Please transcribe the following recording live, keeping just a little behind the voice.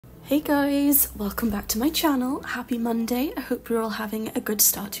Hey guys, welcome back to my channel. Happy Monday. I hope you're all having a good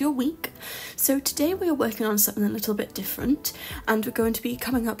start to your week. So today we are working on something a little bit different, and we're going to be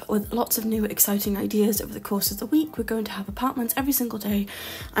coming up with lots of new exciting ideas over the course of the week. We're going to have apartments every single day.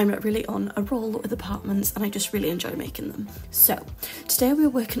 I'm really on a roll with apartments and I just really enjoy making them. So today we're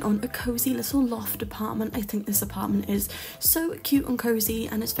working on a cozy little loft apartment. I think this apartment is so cute and cozy,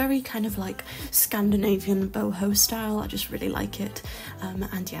 and it's very kind of like Scandinavian boho style. I just really like it.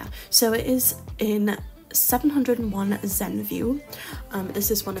 And yeah, so it is in 701 Zenview. This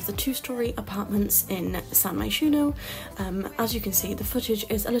is one of the two-story apartments in San Myshuno. As you can see, the footage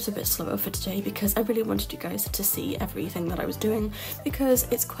is a little bit slower for today because I really wanted you guys to see everything that I was doing, because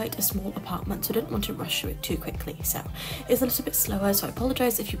it's quite a small apartment, so I didn't want to rush through it too quickly. So it's a little bit slower, so I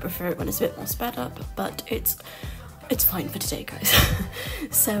apologise if you prefer it when it's a bit more sped up, but it's fine for today, guys.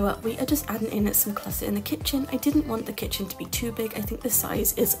 So we are just adding in some clutter in the kitchen. I didn't want the kitchen to be too big. I think the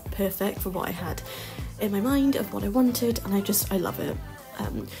size is perfect for what I had in my mind of what I wanted, and I love it.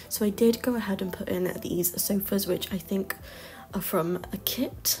 So I did go ahead and put in these sofas, which I think are from a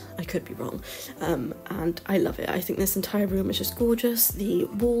kit. I could be wrong, and I love it. I think this entire room is just gorgeous. The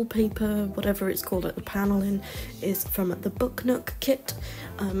wallpaper, whatever it's called, like the paneling, is from the Book Nook kit.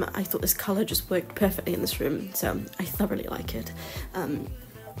 I thought this colour just worked perfectly in this room, so I thoroughly like it.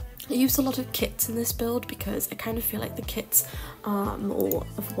 I used a lot of kits in this build because I kind of feel like the kits are more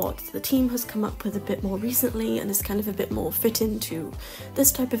of what the team has come up with a bit more recently, and is kind of a bit more fit into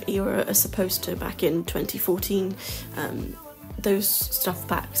this type of era as opposed to back in 2014. Those stuff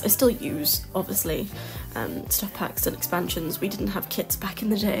packs I still use, obviously, stuff packs and expansions. We didn't have kits back in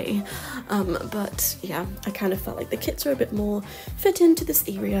the day, but yeah, I kind of felt like the kits are a bit more fit into this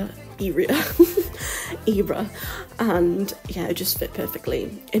era, and yeah, it just fit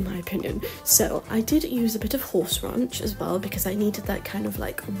perfectly in my opinion. So I did use a bit of horse ranch as well because I needed that kind of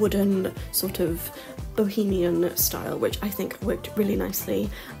like wooden sort of bohemian style, which I think worked really nicely,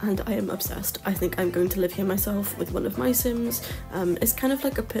 and I am obsessed. I think I'm going to live here myself with one of my sims. It's kind of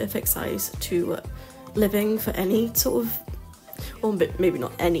like a perfect size to living for any sort of, or maybe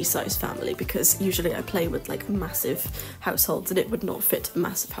not any size family, because usually I play with like massive households and it would not fit a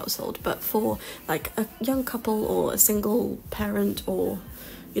massive household, but for like a young couple or a single parent, or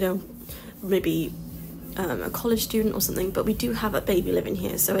you know, maybe a college student or something. But we do have a baby living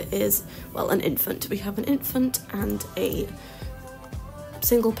here, so it is, well, an infant. We have an infant and a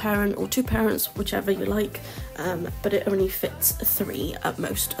single parent or two parents, whichever you like, but it only fits 3 at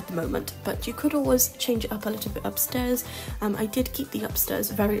most at the moment. But you could always change it up a little bit upstairs. I did keep the upstairs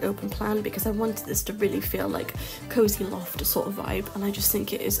very open plan because I wanted this to really feel like cozy loft sort of vibe, and I just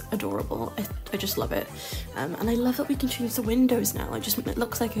think it is adorable. I just love it, and I love that we can change the windows now. It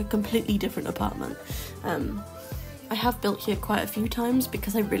looks like a completely different apartment. I have built here quite a few times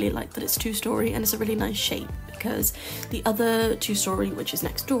because I really like that it's 2-story and it's a really nice shape, because the other 2-story, which is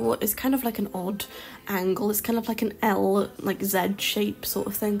next door, is kind of like an odd angle. It's kind of like an L, like Z shape sort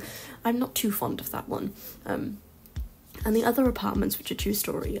of thing. I'm not too fond of that one. And the other apartments, which are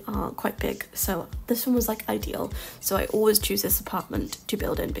 2-story, are quite big, so this one was like ideal. So I always choose this apartment to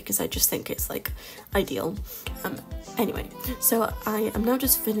build in because I just think it's like ideal. Anyway, so I am now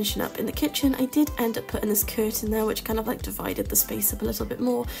just finishing up in the kitchen. I did end up putting this curtain there, which kind of like divided the space up a little bit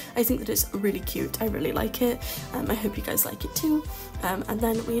more. I think that it's really cute. I really like it. I hope you guys like it too. And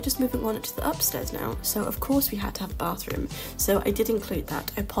then we're just moving on to the upstairs now. So of course we had to have a bathroom, so I did include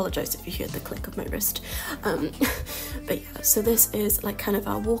that. I apologise if you heard the click of my wrist. But yeah, so this is like kind of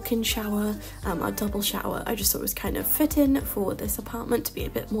our walk-in shower, our double shower. I just thought it was kind of fit in for this apartment to be a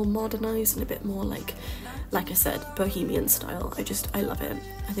bit more modernised and a bit more like I said, bohemian style. I love it.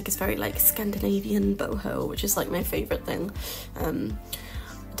 I think it's very like Scandinavian boho, which is like my favourite thing.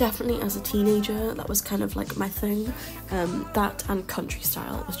 Definitely as a teenager, that was kind of like my thing. That and country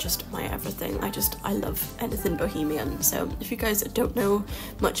style was just my everything. I love anything bohemian. So if you guys don't know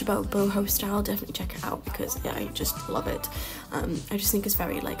much about boho style, definitely check it out, because yeah, I just love it. I just think it's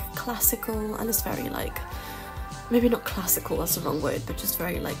very like classical, and it's very like, maybe not classical, that's the wrong word, but just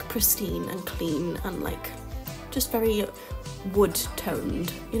very like pristine and clean and like just very wood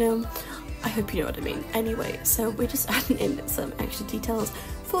toned, you know? I hope you know what I mean. Anyway, so we're just adding in some extra details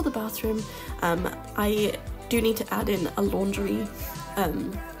for the bathroom. I do need to add in a laundry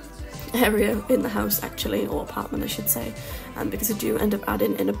area in the house, actually, or apartment I should say, because I do end up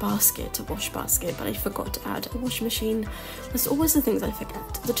adding in a basket, a wash basket, but I forgot to add a washing machine. There's always the things I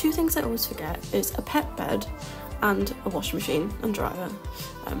forget. The 2 things I always forget is a pet bed and a washing machine and dryer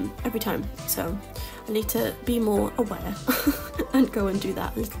every time, so I need to be more aware and go and do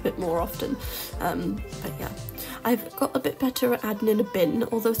that a little bit more often. But yeah, I've got a bit better at adding in a bin,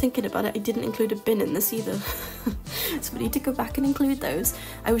 although thinking about it, I didn't include a bin in this either. So we need to go back and include those.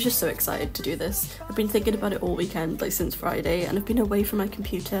 I was just so excited to do this. I've been thinking about it all weekend, like since Friday, and I've been away from my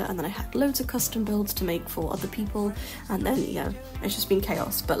computer, and then I had loads of custom builds to make for other people, and then yeah, it's just been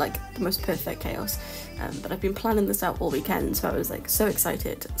chaos, but like the most perfect chaos. But I've been planning this out all weekend, so I was like so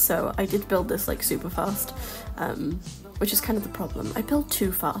excited. So I did build this like super fast, which is kind of the problem. I build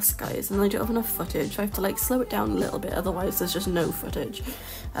too fast, guys, and I don't have enough footage. I have to like slow it down a little bit, otherwise there's just no footage.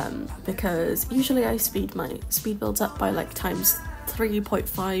 Because usually I speed my speed builds up by like times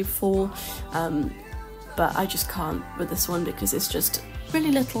 3.5, 4, but I just can't with this one because it's just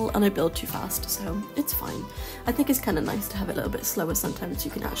really little and I build too fast, so it's fine. I think it's kind of nice to have it a little bit slower sometimes.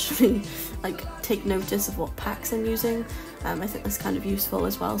 You can actually like take notice of what packs I'm using. I think that's kind of useful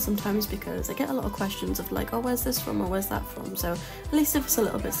as well sometimes, because I get a lot of questions of like, oh, where's this from or where's that from? So at least if it's a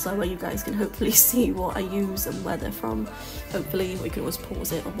little bit slower, you guys can hopefully see what I use and where they're from. Hopefully we can always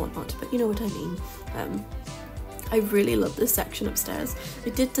pause it or whatnot, but you know what I mean. I really love this section upstairs. I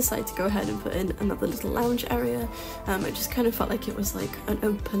did decide to go ahead and put in another little lounge area. I just kind of felt like it was like an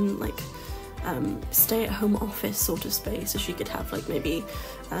open, like stay-at-home office sort of space, so she could have like maybe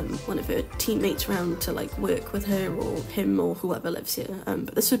one of her teammates around to like work with her, or him, or whoever lives here.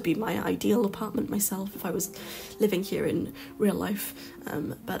 But this would be my ideal apartment myself if I was living here in real life.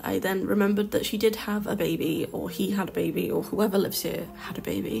 But I then remembered that she did have a baby, or he had a baby, or whoever lives here had a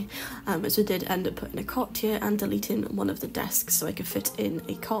baby. So I did end up putting a cot here and deleting one of the desks so I could fit in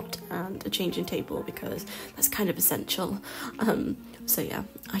a cot and a changing table, because that's kind of essential. So yeah,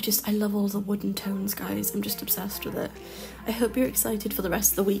 I love all the wooden tones, guys. I'm just obsessed with it. I hope you're excited for the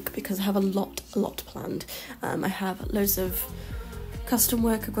rest of the week, because I have a lot planned. I have loads of custom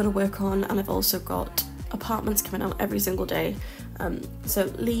work I've got to work on, and I've also got apartments coming out every single day. So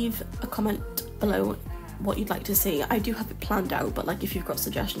leave a comment below what you'd like to see. I do have it planned out, but like if you've got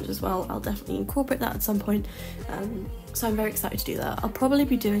suggestions as well, I'll definitely incorporate that at some point. So I'm very excited to do that. I'll probably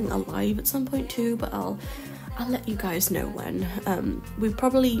be doing a live at some point too, but I'll let you guys know when. We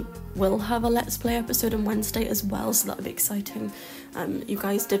probably will have a Let's Play episode on Wednesday as well, so that'll be exciting. You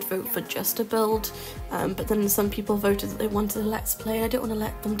guys did vote for just a build, but then some people voted that they wanted a Let's Play. I don't want to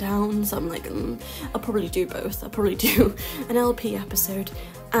let them down, so I'm like, I'll probably do both. I'll probably do an LP episode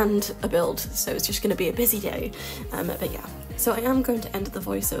and a build, so it's just going to be a busy day. But yeah, so I am going to end the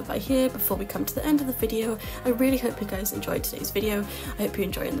voiceover by here before we come to the end of the video. I really hope you guys enjoyed today's video. I hope you're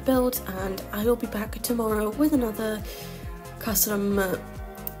enjoying the build, and I will be back tomorrow with another custom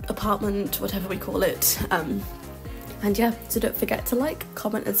apartment, whatever we call it. And yeah, so don't forget to like,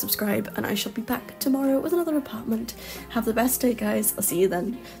 comment and subscribe, and I shall be back tomorrow with another apartment. Have the best day, guys. I'll see you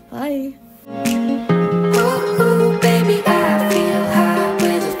then. Bye. Ooh, ooh, baby.